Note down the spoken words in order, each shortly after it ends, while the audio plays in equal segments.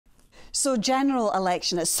So, general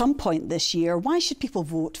election at some point this year, why should people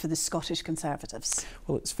vote for the Scottish Conservatives?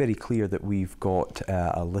 Well, it's very clear that we've got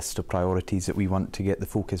a list of priorities that we want to get the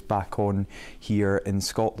focus back on here in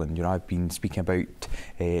Scotland. You know, I've been speaking about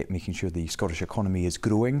making sure the Scottish economy is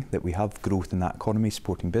growing, that we have growth in that economy,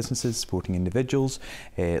 supporting businesses, supporting individuals.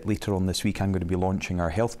 Later on this week, I'm going to be launching our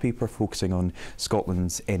health paper, focusing on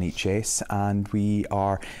Scotland's NHS, and we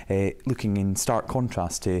are looking in stark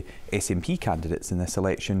contrast to SNP candidates in this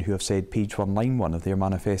election who have said page 1, line 1 of their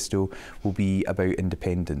manifesto will be about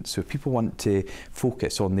independence. So if people want to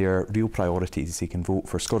focus on their real priorities, they can vote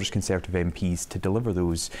for Scottish Conservative MPs to deliver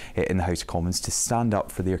those in the House of Commons, to stand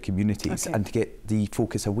up for their communities and to get the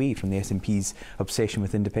focus away from the SNP's obsession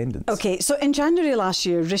with independence. OK, so in January last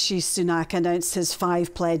year, Rishi Sunak announced his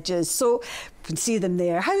 5 pledges. So you can see them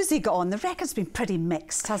there. How has he got on? The record's been pretty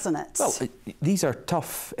mixed, hasn't it? Well, these are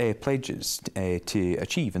tough pledges to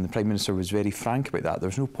achieve, and the Prime Minister was very frank about that.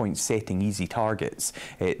 There's no point setting easy targets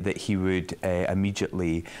that he would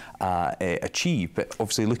immediately achieve. But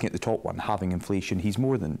obviously, looking at the top one, halving inflation, he's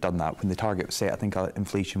more than done that. When the target was set, I think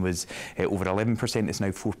inflation was over 11%. It's now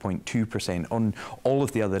 4.2%. On all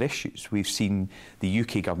of the other issues, we've seen the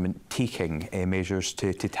UK government taking measures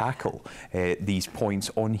to tackle these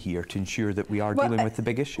points on here to ensure that we are dealing with the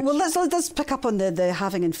big issues. Well, let's pick up on the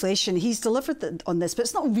halving inflation. He's delivered on this, but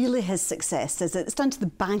it's not really his success, is it? It's down to the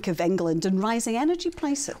Bank of England and rising energy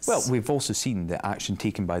prices. Well, we've also seen that action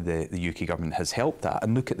taken by the UK government has helped that,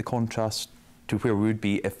 and look at the contrast to where we would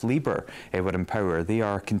be if Labour were in power. They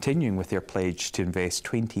are continuing with their pledge to invest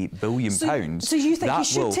 £28 billion. So you think you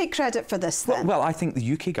should take credit for this then? Well, I think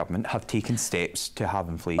the UK government have taken steps to have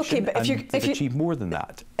inflation, okay, but and they've achieved more than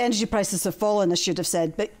that. Energy prices have fallen, I should have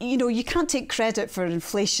said, but you know, you can't take credit for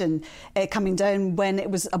inflation coming down when it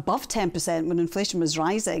was above 10%, when inflation was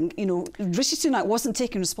rising. You know, Rishi Sunak wasn't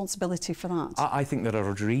taking responsibility for that. I think there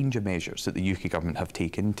are a range of measures that the UK government have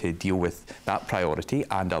taken to deal with that priority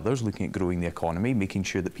and others, looking at growing the economy, making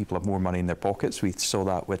sure that people have more money in their pockets. We saw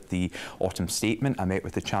that with the autumn statement. I met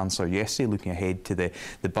with the Chancellor yesterday, looking ahead to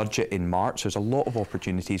the budget in March. There's a lot of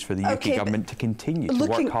opportunities for the UK government to continue to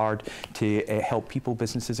work hard to help people,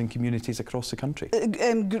 businesses and communities across the country.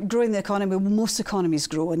 Growing the economy, most economies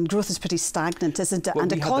grow, and growth is pretty stagnant, isn't it? Well,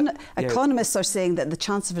 and economists are saying that the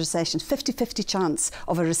chance of a recession, 50-50 chance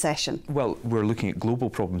of a recession. Well, we're looking at global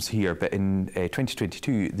problems here, but in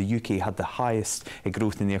 2022, the UK had the highest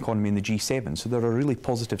growth in the economy in the G7, so there are really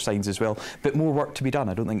positive signs as well, but more work to be done.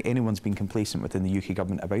 I don't think anyone's been complacent within the UK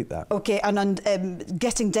government about that. OK, and on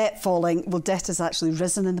getting debt falling, well, debt has actually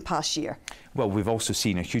risen in the past year. Well, we've also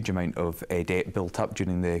seen a huge amount of debt built up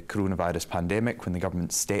during the coronavirus pandemic, when the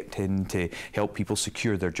government stepped in to help people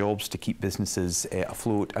secure their jobs, to keep businesses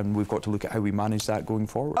afloat, and we've got to look at how we manage that going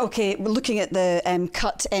forward. OK, we're looking at the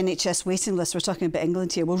cut NHS waiting list. We're talking about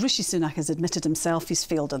England here. Well, Rishi Sunak has admitted himself he's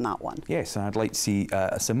failed on that one. Yes, and I'd like to see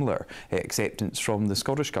a similar acceptance from the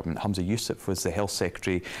Scottish government. Hamza Yousaf was the Health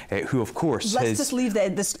Secretary, who of course Let's just leave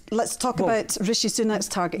this. Let's talk about Rishi Sunak's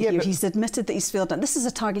target here. He's admitted that he's failed. This is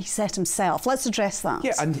a target he set himself. Let's address that.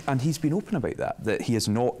 Yeah, and he's been open about that he has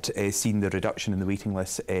not seen the reduction in the waiting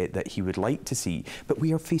list that he would like to see. But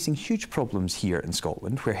we are facing huge problems here in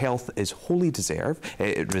Scotland, where health is wholly devolved.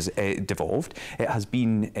 It has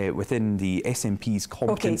been within the SNP's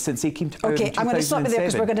competence since they came to power in 2007. I'm going to stop you there,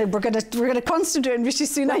 because we're going to concentrate on Rishi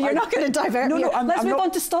Sunak. You're not going to divert me. Let's move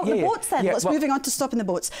on to stop the boats then. Let's move on to stopping the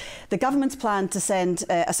boats. The government's plan to send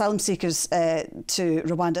asylum seekers to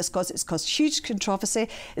Rwanda it's caused huge controversy.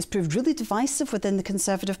 It's proved really divisive within the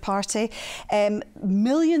Conservative Party.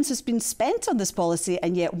 Millions has been spent on this policy,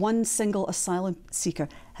 and yet one single asylum seeker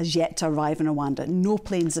has yet to arrive in Rwanda. No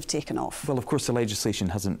planes have taken off. Well, of course, the legislation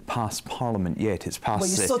hasn't passed Parliament yet. It's passed... Well,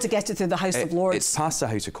 you're still to get it through the House of Lords. It's passed the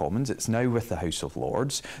House of Commons. It's now with the House of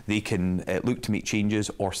Lords. They can look to make changes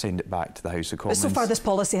or send it back to the House of Commons. But so far, this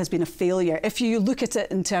policy has been a failure. If you look at it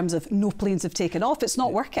in terms of no planes have taken off, it's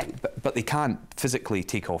not working. But they can't physically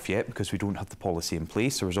take off yet, because we don't have the policy in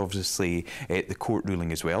place. There was obviously the court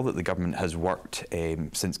ruling as well, that the government has worked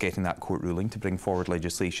since getting that court ruling to bring forward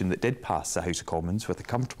legislation that did pass the House of Commons with a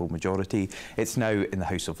comfortable majority. It's now in the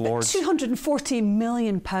House of Lords. £240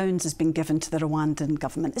 million has been given to the Rwandan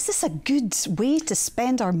government. Is this a good way to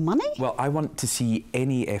spend our money? Well, I want to see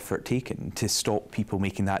any effort taken to stop people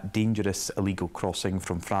making that dangerous illegal crossing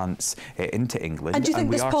from France into England. And do you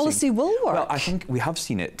think this policy will work? Well, I think we have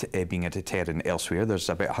seen it being a deterrent elsewhere. There's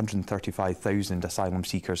about 135,000 asylum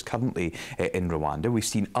seekers currently in Rwanda. We've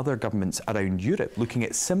seen other governments around Europe looking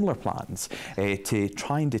at similar plans to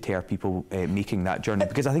try and deter people making that journey.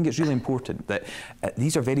 because I think it's really important that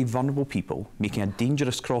these are very vulnerable people making a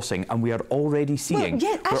dangerous crossing, and we are already seeing... Well,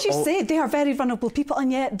 yeah, as you say, they are very vulnerable people,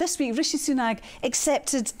 and yet this week Rishi Sunak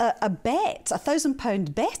accepted a bet,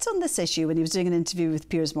 £1,000 bet on this issue when he was doing an interview with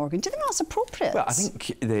Piers Morgan. Do you think that's appropriate? Well, I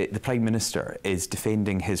think the Prime Minister is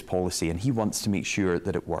defending his policy, and he wants to make sure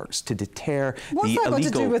that it works to deter the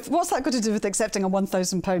illegal... What's that got to do with accepting a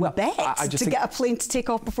 £1,000 bet to get a plane to take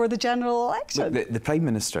off before the general election? Look, the Prime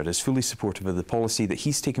Minister is fully supportive of the policy that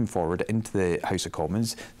he's taken forward into the House of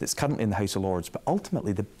Commons, that's currently in the House of Lords. But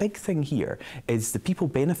ultimately, the big thing here is the people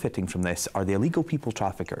benefiting from this are the illegal people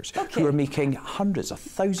traffickers who are making hundreds of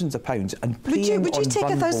thousands of pounds and preying on vulnerable people. Would you take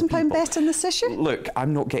a £1,000 bet on this issue? Look,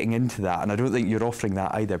 I'm not getting into that, and I don't think you're offering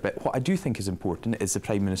that either. But what I do think is important is the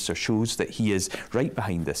Prime Minister shows that he is right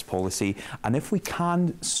behind this policy. And if we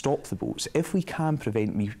can stop the boats, if we can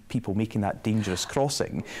prevent people making that dangerous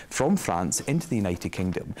crossing from France into the United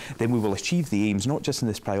Kingdom, then we will achieve the aims, not just in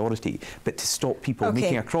this priority, but to stop people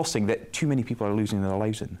making a crossing that too many people are losing their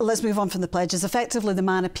lives in. Let's move on from the pledges. Effectively, the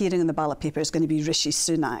man appearing in the ballot paper is going to be Rishi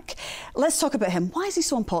Sunak. Let's talk about him. Why is he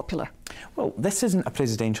so unpopular? Well, this isn't a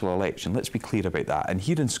presidential election, let's be clear about that. And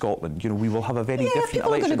here in Scotland, you know, we will have a very different election.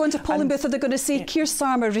 People are going to go into polling booth and they're going to say, Keir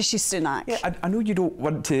Starmer, Rishi Sunak. Yeah, I know you don't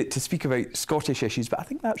want to speak about Scottish issues, but I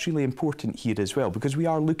think that's really important here as well, because we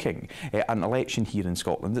are looking at an election here in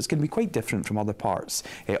Scotland that's going to be quite different from other parts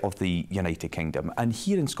of the United Kingdom. And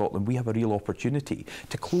here in Scotland, we have a real opportunity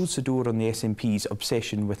to close the door on the SNP's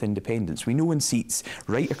obsession with independence. We know in seats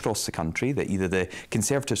right across the country that either the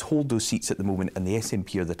Conservatives hold those seats at the moment and the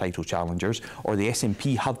SNP are the title challengers, or the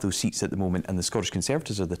SNP have those seats at the moment and the Scottish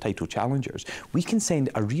Conservatives are the title challengers. We can send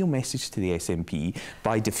a real message to the SNP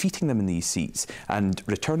by defeating them in these seats and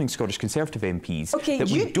returning Scottish Conservative MPs that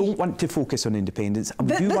we don't want to focus on independence, and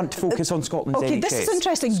we do want to focus on Scotland's NHS. This is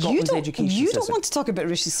interesting. You don't want to talk about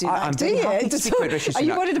Rishi Sunak, do you? Are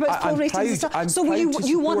you worried about poll ratings and stuff? So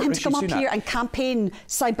you want him to come up here and campaign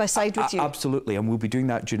side by side with you? Absolutely, and we'll be doing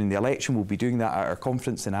that during the election. We'll be doing that at our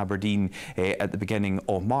conference in Aberdeen at the beginning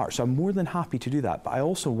of March. So I'm more than happy to do that, but I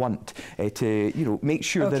also want to make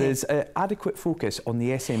sure there is adequate focus on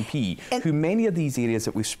the SNP, who many of these areas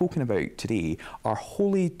that we've spoken about today are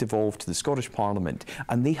wholly devolved to the Scottish Parliament,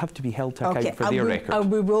 and they have to be held to account for their record.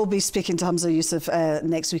 And we will be speaking to Hamza Yousaf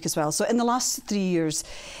next week as well. So in the last 3 years,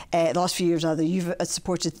 the last few years rather, you've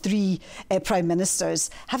supported 3 Prime Ministers.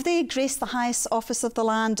 Have they graced the highest office of the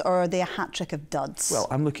land, or are they a hat-trick of duds? Well,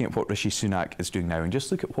 I'm looking at what Rishi Sunak is doing now, and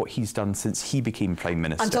just look at what he's done since he became Prime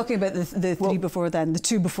Minister. I'm talking about the 3 before then, the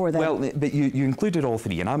 2 before then. Well, but you included all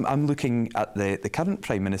 3, and I'm looking at the current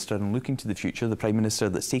Prime Minister and looking to the future, the Prime Minister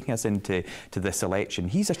that's taking us into this election.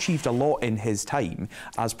 He's achieved a lot in his time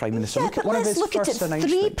as Prime Minister. Yeah, look at one of his first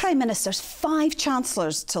announcements. 3 Prime Ministers, 5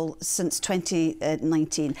 Chancellors since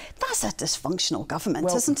 2019. That's a dysfunctional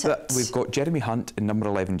government, isn't it? We've got Jeremy Hunt in number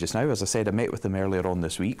 11 just now. As I said, I met with him earlier on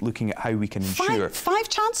this week, looking at how we can ensure... Five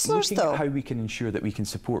Chancellors, looking at how we can ensure that we can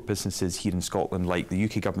support businesses here in Scotland, like the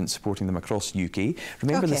UK government supporting them across the UK.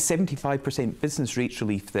 Remember, the 75% business rates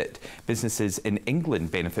relief that businesses in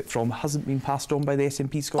England benefit from hasn't been passed on by the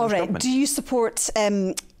SNP Scottish government. Do you support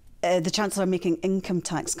the Chancellor making income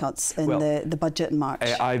tax cuts in the budget in March?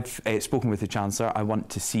 I've spoken with the Chancellor. I want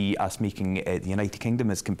to see us making the United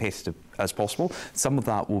Kingdom as competitive as possible. Some of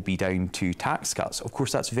that will be down to tax cuts. Of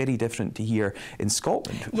course, that's very different to here in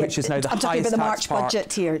Scotland, which is now the highest tax part. I'm talking about the March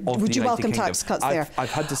budget here. Would you welcome tax cuts there?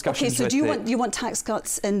 I've had discussions with... Okay, so do you want tax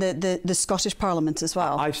cuts in the Scottish Parliament as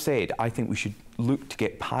well? I've said I think we should look to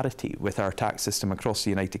get parity with our tax system across the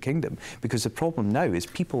United Kingdom, because the problem now is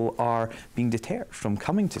people are being deterred from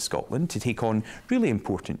coming to Scotland to take on really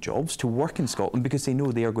important jobs, to work in Scotland, because they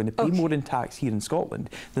know they are going to pay more in tax here in Scotland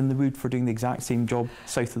than they would for doing the exact same job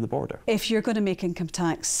south of the border. If you're going to make income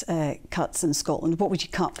tax cuts in Scotland, what would you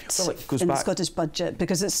cut in the Scottish budget?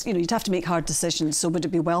 Because it's, you'd have to make hard decisions. So would it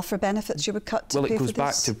be welfare benefits you would cut to pay for this? Well, it goes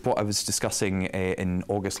back to what I was discussing in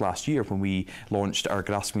August last year when we launched our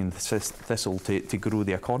Grasping the Thistle to grow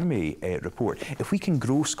the economy report. If we can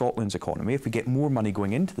grow Scotland's economy, if we get more money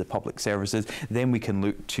going into the public services, then we can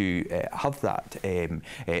look to have that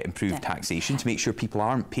improved taxation to make sure people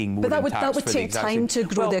aren't paying more in tax. But that would take time to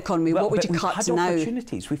grow the economy. What would you cut now?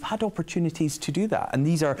 We've had opportunities to do that, and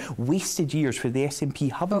these are wasted years where the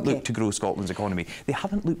SNP haven't looked to grow Scotland's economy. They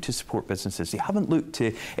haven't looked to support businesses. They haven't looked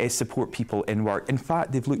to support people in work. In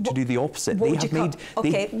fact, they've looked to do the opposite. What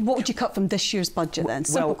would you cut from this year's budget then?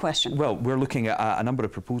 Simple question. Well, we're looking looking at a number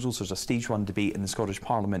of proposals. There's a stage 1 debate in the Scottish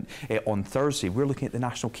Parliament on Thursday. We're looking at the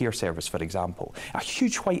National Care Service, for example. A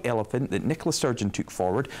huge white elephant that Nicola Sturgeon took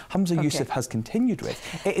forward, Humza Yousaf has continued with.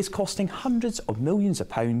 It is costing hundreds of millions of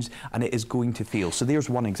pounds and it is going to fail. So there's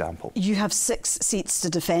one example. You have 6 seats to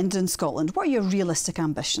defend in Scotland. What are your realistic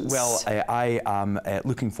ambitions? Well, I am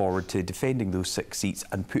looking forward to defending those 6 seats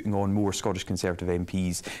and putting on more Scottish Conservative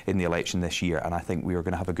MPs in the election this year, and I think we are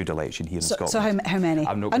going to have a good election here in Scotland. So how many?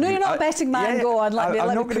 I know you're not a betting man. Go on, let me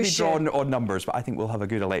I'm not going to be drawn you. on numbers, but I think we'll have a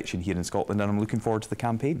good election here in Scotland, and I'm looking forward to the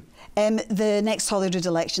campaign. The next Holyrood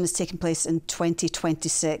election is taking place in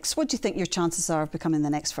 2026. What do you think your chances are of becoming the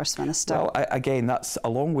next First Minister? Well, again, that's a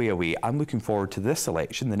long way away. I'm looking forward to this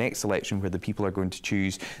election, the next election, where the people are going to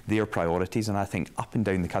choose their priorities, and I think up and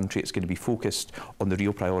down the country it's going to be focused on the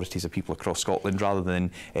real priorities of people across Scotland rather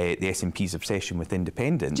than the SNP's obsession with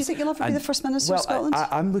independence. Do you think you'll ever be the First Minister of Scotland?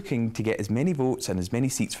 I'm looking to get as many votes and as many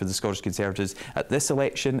seats for the Scottish Conservatives at this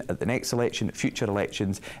election, at the next election, at future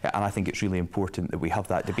elections, and I think it's really important that we have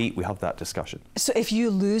that debate, we have that discussion. So if you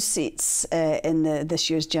lose seats in this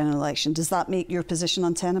year's general election, does that make your position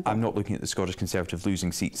untenable? I'm not looking at the Scottish Conservatives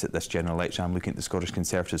losing seats at this general election. I'm looking at the Scottish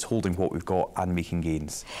Conservatives holding what we've got and making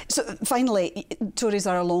gains. So finally, Tories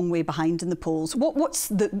are a long way behind in the polls. What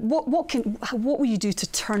will you do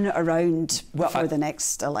to turn it around for the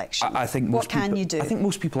next election? I think what can you do? I think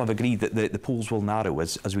most people have agreed that the polls will narrow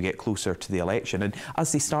as we get closer to the election, and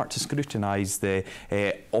as they start to scrutinise the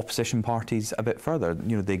opposition parties a bit further.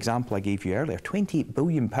 You know, the example I gave you earlier, £28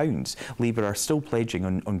 billion Labour are still pledging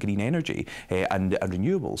on green energy and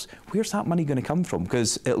renewables. Where's that money going to come from?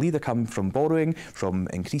 Because it'll either come from borrowing, from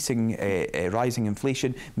increasing rising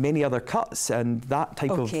inflation, many other cuts, and that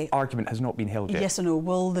type of argument has not been held yet. Yes or no?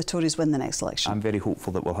 Will the Tories win the next election? I'm very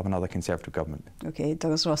hopeful that we'll have another Conservative government. OK,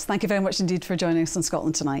 Douglas Ross, thank you very much indeed for joining us on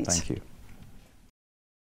Scotland Tonight. Thank you.